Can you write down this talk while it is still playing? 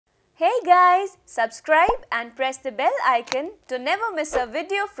Hey guys, subscribe and press the bell icon to never miss a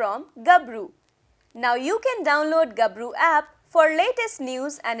video from Gabruu. Now you can download Gabruu app for latest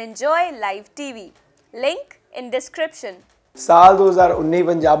news and enjoy live TV. Link in description. साल 2019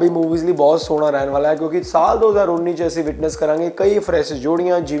 Punjabi movies ਲਈ बहुत सोहना रहने वाला है क्योंकि साल 2019 ਚ ਅਸੀਂ ਵਿਟਨੈਸ ਕਰਾਂਗੇ ਕਈ ਫਰੈਸ਼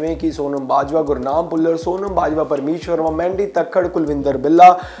ਜੋੜੀਆਂ ਜਿਵੇਂ ਕਿ ਸੋਨਮ ਬਾਜਵਾ, ਗੁਰਨਾਮ ਭੁੱਲਰ, ਸੋਨਮ ਬਾਜਵਾ, ਪਰਮੀਸ਼ ਵਰਮਾ, ਮੈਂਡੀ ਤੱਖੜ, ਕੁਲਵਿੰਦਰ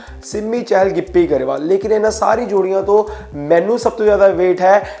ਬਿੱਲਾ, ਸਿੰਮੀ ਚਹਿਲ, ਗਿੱਪੀ ਗਰੇਵਾਲ। ਲੇਕਿਨ ਇਹਨਾਂ ਸਾਰੀ ਜੋੜੀਆਂ ਤੋਂ ਮੈਨੂੰ ਸਭ ਤੋਂ ਜ਼ਿਆਦਾ ਵੇਟ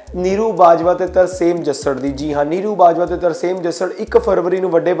ਹੈ ਨੀਰੂ ਬਾਜਵਾ ਤੇ ਤਰਸੇਮ ਜੱਸੜ ਦੀ। ਜੀ ਹਾਂ, ਨੀਰੂ ਬਾਜਵਾ ਤੇ ਤਰਸੇਮ ਜੱਸੜ 1 ਫਰਵਰੀ ਨੂੰ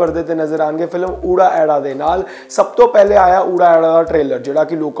ਵੱਡੇ ਪਰਦੇ ਤੇ ਨਜ਼ਰ ਆਣਗੇ ਫਿਲਮ ਊੜਾ ਐੜਾ ਦੇ ਨਾਲ। ਸਭ ਤੋਂ ਪਹਿਲੇ ਆਇਆ ਊੜਾ ਐੜਾ ਦਾ ਟ੍ਰੇਲਰ ਜਿਹੜਾ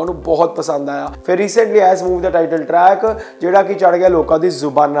ਕਿ ਲੋਕਾਂ ਨੂੰ ਬਹੁਤ ਪਸੰਦ ਆਇਆ। ਫਿਰ ਰੀਸੈਂਟਲੀ ਆਇਆ ਇਸ ਮੂਵੀ ਦਾ ਟਾਈਟਲ ਟਰੈਕ ਜਿਹੜਾ ਕਿ ਚੜ ਗਿਆ ਲੋਕਾਂ ਦੀ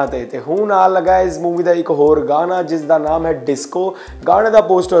ਜ਼ੁਬਾਨਾਂ ਤੇ ਹੁਣ ਨਾਲ ਲੱਗਾ ਇਸ ਮੂਵੀ ਦਾ ਇੱਕ ਹੋਰ ਗਾਣਾ ਜਿਸ ਦਾ ਨਾਮ ਹੈ ਡਿਸਕੋ। ਗਾਣੇ ਦਾ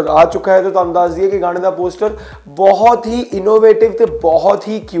ਪੋਸਟਰ ਆ ਚੁੱਕਾ ਹੈ ਤੇ ਤੁਹਾਨੂੰ ਦੱਸ ਦਈਏ ਕਿ ਗਾਣੇ ਦਾ ਪੋਸਟਰ ਬਹੁਤ ਹੀ ਇਨੋਵੇਟਿਵ ਤੇ ਬਹੁਤ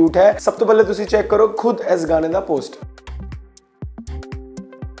ਹੀ ਕਿਊਟ ਹੈ। ਸਭ ਤੋਂ ਪਹਿਲੇ ਤੁਸੀਂ ਚੈੱਕ ਕਰੋ ਖੁਦ ਇਸ ਗਾਣੇ ਦਾ ਪੋਸਟਰ।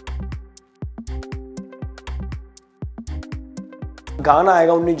 गाना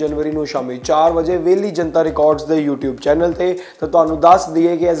आएगा 19 जनवरी ਨੂੰ ਸ਼ਾਮੀ 4 ਵਜੇ ਵੇਲੀ ਜਨਤਾ ਰਿਕਾਰਡਸ ਦੇ YouTube ਚੈਨਲ ਤੇ। ਤਾਂ ਤੁਹਾਨੂੰ ਦੱਸ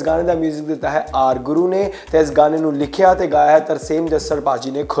ਦਈਏ ਕਿ ਇਸ ਗਾਣੇ ਦਾ 뮤직 ਦਿੱਤਾ ਹੈ ਆਰ ਗੁਰੂ ਨੇ ਤੇ ਇਸ ਗਾਣੇ ਨੂੰ ਲਿਖਿਆ ਤੇ ਗਾਇਆ ਹੈ ਤਰਸੇਮ ਜੱਸੜ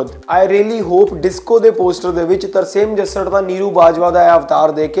ਭਾਜੀ ਨੇ ਖੁਦ। ਆਈ ਰੀਅਲੀ ਹੋਪ ਡਿਸਕੋ ਦੇ ਪੋਸਟਰ ਦੇ ਵਿੱਚ ਤਰਸੇਮ ਜੱਸੜ ਦਾ ਨੀਰੂ ਬਾਜਵਾ ਦਾ ਇਹ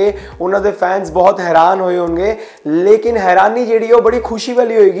ਅਵਤਾਰ ਦੇ ਕੇ ਉਹਨਾਂ ਦੇ ਫੈਨਸ ਬਹੁਤ ਹੈਰਾਨ ਹੋਏ ਹੋਣਗੇ। ਲੇਕਿਨ ਹੈਰਾਨੀ ਜਿਹੜੀ ਉਹ ਬੜੀ ਖੁਸ਼ੀ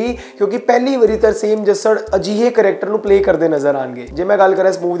ਵਾਲੀ ਹੋਏਗੀ ਕਿਉਂਕਿ ਪਹਿਲੀ ਵਾਰੀ ਤਰਸੇਮ ਜੱਸੜ ਅਜਿਹੇ ਕਰੈਕਟਰ ਨੂੰ ਪਲੇ ਕਰਦੇ ਨਜ਼ਰ ਆਣਗੇ। ਜੇ ਮੈਂ ਗੱਲ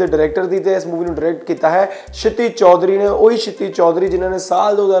ਕਰਾਂ ਇਸ ਮੂਵੀ ਦੇ ਡਾਇਰੈਕਟਰ ਦੀ ਤੇ ਇਸ ਮੂਵੀ ਨੂੰ ਡਾਇਰੈਕਟ ਕੀਤਾ ਹੈ क्षितिज चौधरी ने। ਉਹੀ क्षितिज चौधरी जिन्होंने ने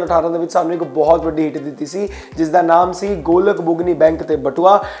साल 2018 ਦੇ ਵਿੱਚ ਸਾਨੂੰ ਇੱਕ ਬਹੁਤ ਵੱਡੀ ਹਿੱਟ ਦਿੱਤੀ ਸੀ ਜਿਸ ਦਾ ਨਾਮ ਸੀ ਗੋਲਕ ਬੁਗਨੀ ਬੈਂਕ ਤੇ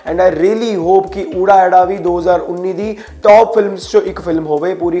ਬਟੂਆ। ਐਂਡ ਆਈ ਰੀਅਲੀ ਹੋਪ ਕਿ ਊੜਾ ਐੜਾ ਵੀ 2019 ਦੀ ਟੌਪ ਫਿਲਮਸ ਚੋਂ ਇੱਕ ਫਿਲਮ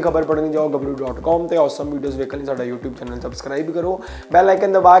ਹੋਵੇ। ਪੂਰੀ ਖਬਰ ਪੜ੍ਹਨੀ ਜਾਓ gabroo.com ਤੇ ਔਸਮ ਵੀਡੀਓਜ਼ ਵੇਖਣ ਲਈ ਸਾਡਾ YouTube ਚੈਨਲ ਸਬਸਕ੍ਰਾਈਬ ਕਰੋ, ਬੈਲ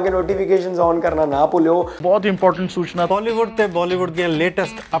ਆਈਕਨ ਦਬਾ ਕੇ ਨੋਟੀਫਿਕੇਸ਼ਨਸ ਔਨ ਕਰਨਾ ਨਾ ਭੁੱਲਿਓ। ਬਹੁਤ ਇੰਪੋਰਟੈਂਟ ਸੂਚਨਾ ਬਾਲੀਵੁੱਡ ਤੇ ਬਾਲੀਵੁੱਡ ਦੀਆਂ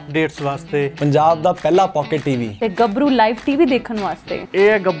ਲੇਟੈਸਟ ਅਪਡੇਟਸ ਵਾਸਤੇ ਪੰਜਾਬ ਦਾ ਪਹਿਲਾ ਪਾਕਟ ਟੀਵੀ ਤੇ ਗੱਭਰੂ ਲਾਈਵ ਟੀਵੀ ਦੇਖਣ ਵਾਸਤੇ ਇਹ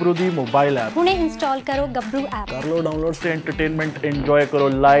ਹੈ ਗੱਭਰੂ ਦੀ ਮੋਬਾਈਲ ਐਪ। ਹੁਣੇ ਇੰਸਟਾਲ ਕਰੋ ਗੱਭਰੂ ਐਪ, ਕਰ ਲਓ ਡਾਊਨਲੋਡ ਤੇ ਐਂਟਰਟੇਨਮੈਂਟ ਇੰਜੋਏ ਕਰੋ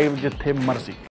ਲਾਈਵ ਜਿੱਥੇ ਮਰਜ਼ੀ।